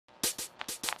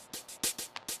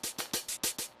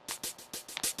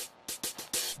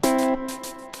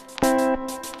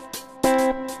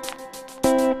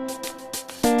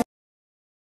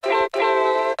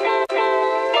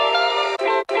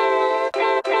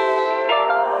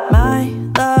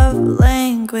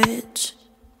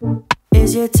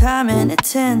is your time and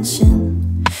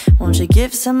attention. Won't you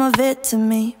give some of it to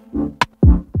me?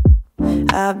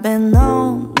 I've been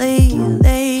lonely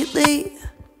lately,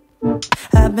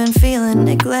 I've been feeling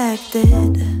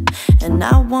neglected, and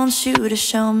I want you to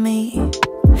show me.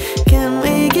 Can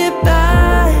we get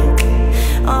back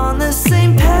on the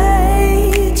same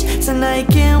page tonight?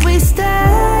 Can we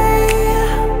stay?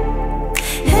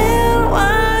 And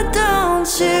why don't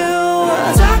you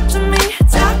talk to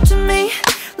me?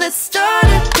 Let's start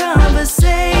a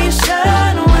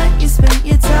conversation. When you spend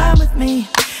your time with me,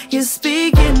 you're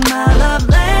speaking my love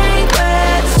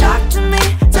language. Talk to me.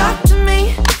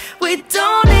 We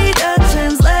don't need a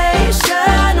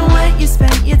translation. When you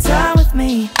spend your time with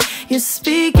me, you're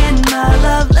speaking my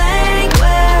love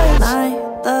language. My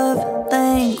love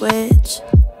language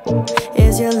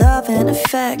is your love and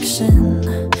affection.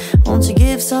 Won't you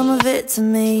give some of it to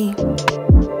me?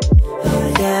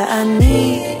 Yeah, I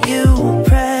need you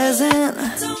present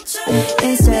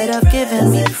instead of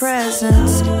giving me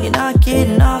presents. You're not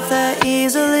getting off that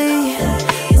easily.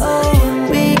 Oh,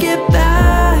 when we get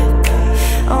back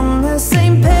on the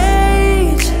same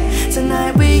page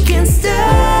tonight, we can stay.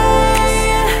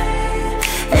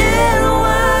 And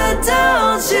why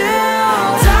don't you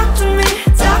talk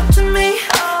to me?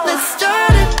 Let's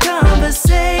start a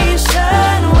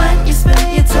conversation. When you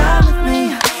spend your time with me,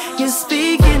 you're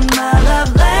speaking my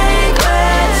love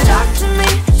language. Talk to me.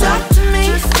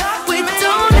 We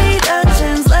don't need a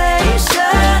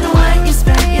translation. When you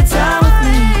spend your time with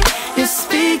me, you're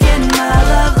speaking my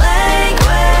love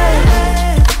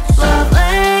language. Love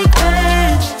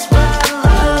language.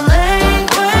 Love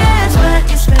language. When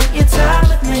you spend your time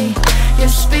with me, you're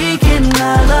speaking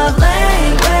my love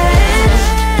language.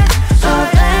 Love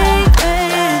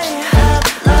language.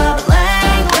 Love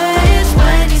language.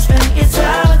 When you spend your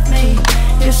time with me,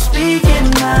 you're speaking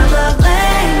my love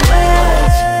language.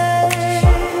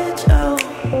 Oh,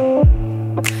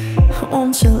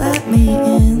 won't you let me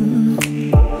in?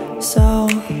 So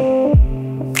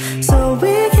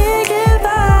we can get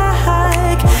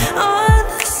back on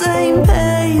the same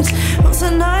page. Well,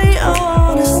 tonight I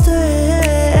wanna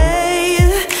stay.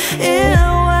 And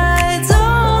why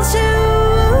don't you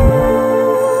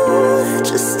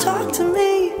just talk to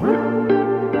me?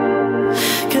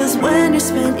 'Cause when you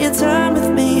spend your time with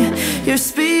me, you're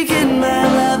speaking my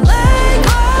love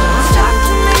language. Talk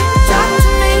to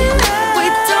me. We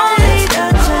don't need a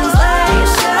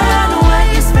translation. When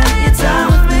you spend your time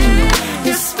with me,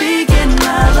 you're speaking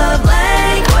my love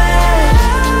language.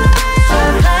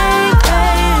 Love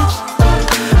language.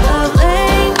 Love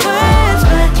language.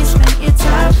 When you spend your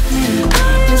time with me,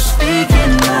 you're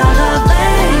speaking my love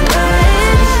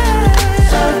language.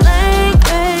 Love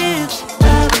language.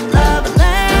 Love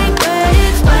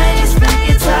language. When you spend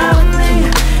your time with me,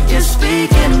 you're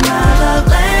speaking my love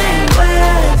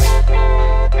language.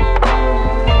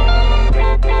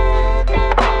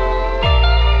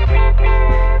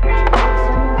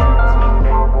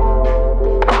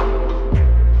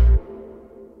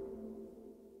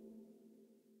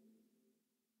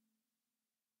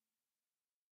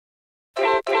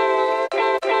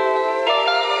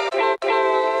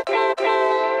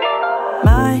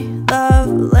 My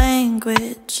love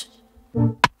language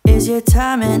is your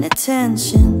time and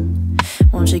attention.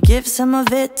 Won't you give some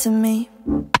of it to me?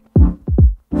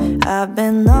 I've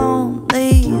been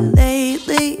lonely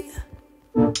lately,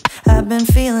 I've been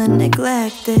feeling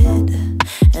neglected,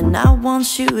 and I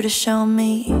want you to show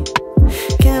me.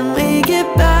 Can we get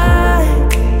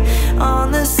back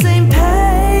on the same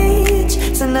page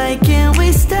tonight? Can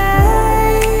we stay?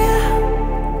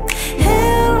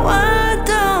 And why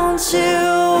don't you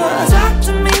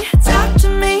talk to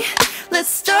me? Let's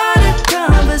start a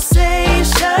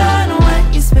conversation. When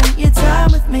you spend your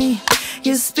time with me,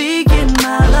 you're speaking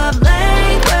my love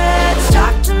language.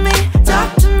 Talk to me.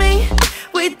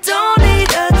 We don't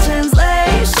need a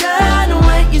translation.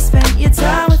 When you spend your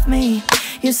time with me,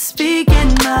 you're speaking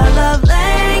my love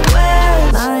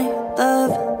language. My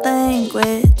love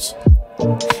language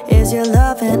is your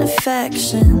love and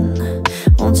affection.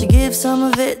 Won't you give some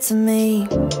of it to me?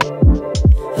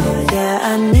 Yeah,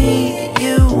 I need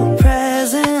you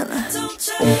present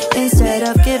instead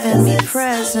of giving me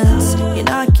presents. You're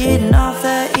not getting off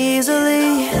that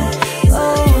easily.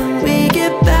 Oh, when we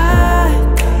get back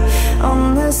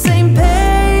on the same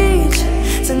page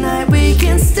tonight, we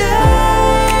can stay.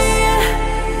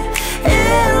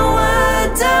 And why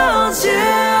don't you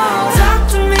talk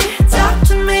to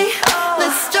me?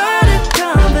 Let's start a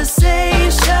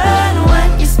conversation. When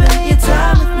you spend your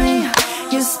time with me,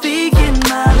 you're speaking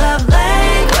my love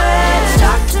language.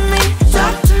 Talk to me.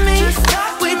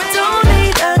 We don't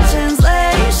need a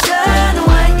translation.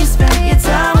 When you spend your time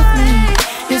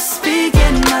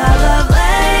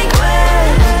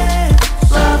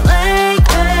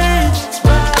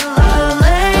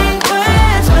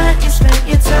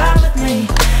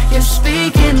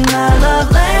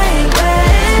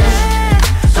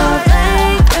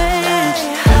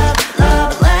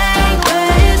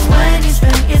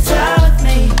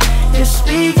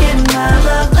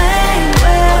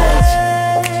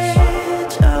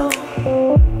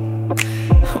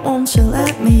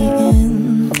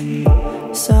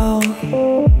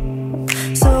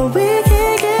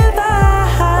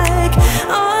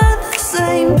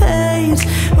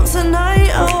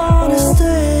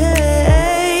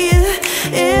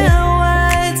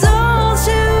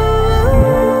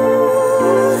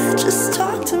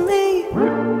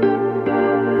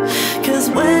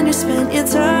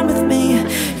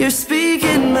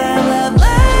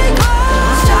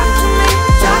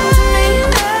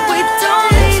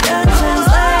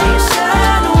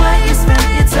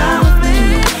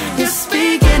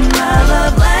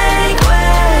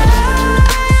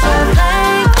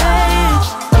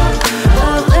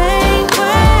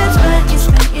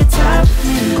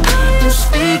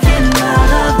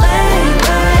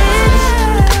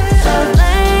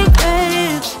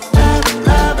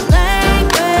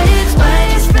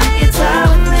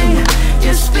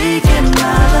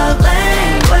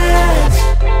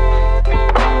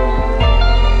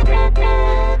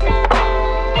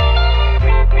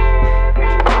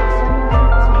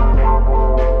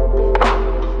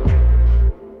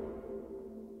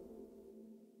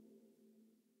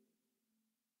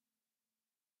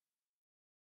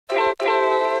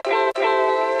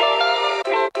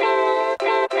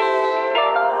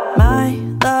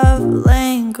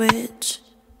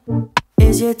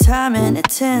is your time and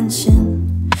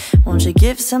attention. Won't you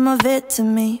give some of it to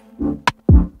me?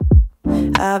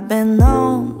 I've been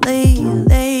lonely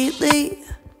lately,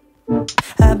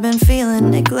 I've been feeling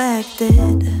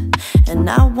neglected, and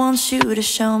I want you to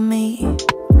show me.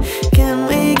 Can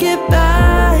we get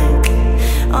back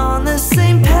on the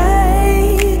same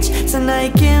page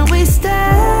tonight? Can we stay?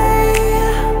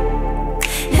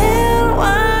 And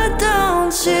why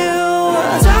don't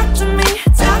you talk to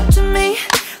me?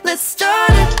 Let's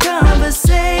start a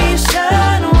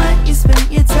conversation. When you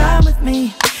spend your time with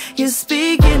me, you're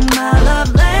speaking my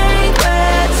love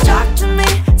language. Talk to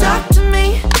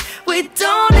me. We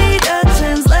don't need a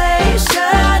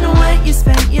translation. When you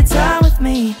spend your time with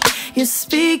me, you're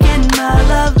speaking my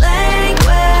love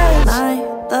language. My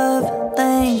love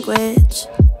language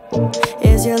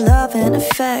is your love and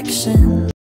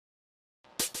affection.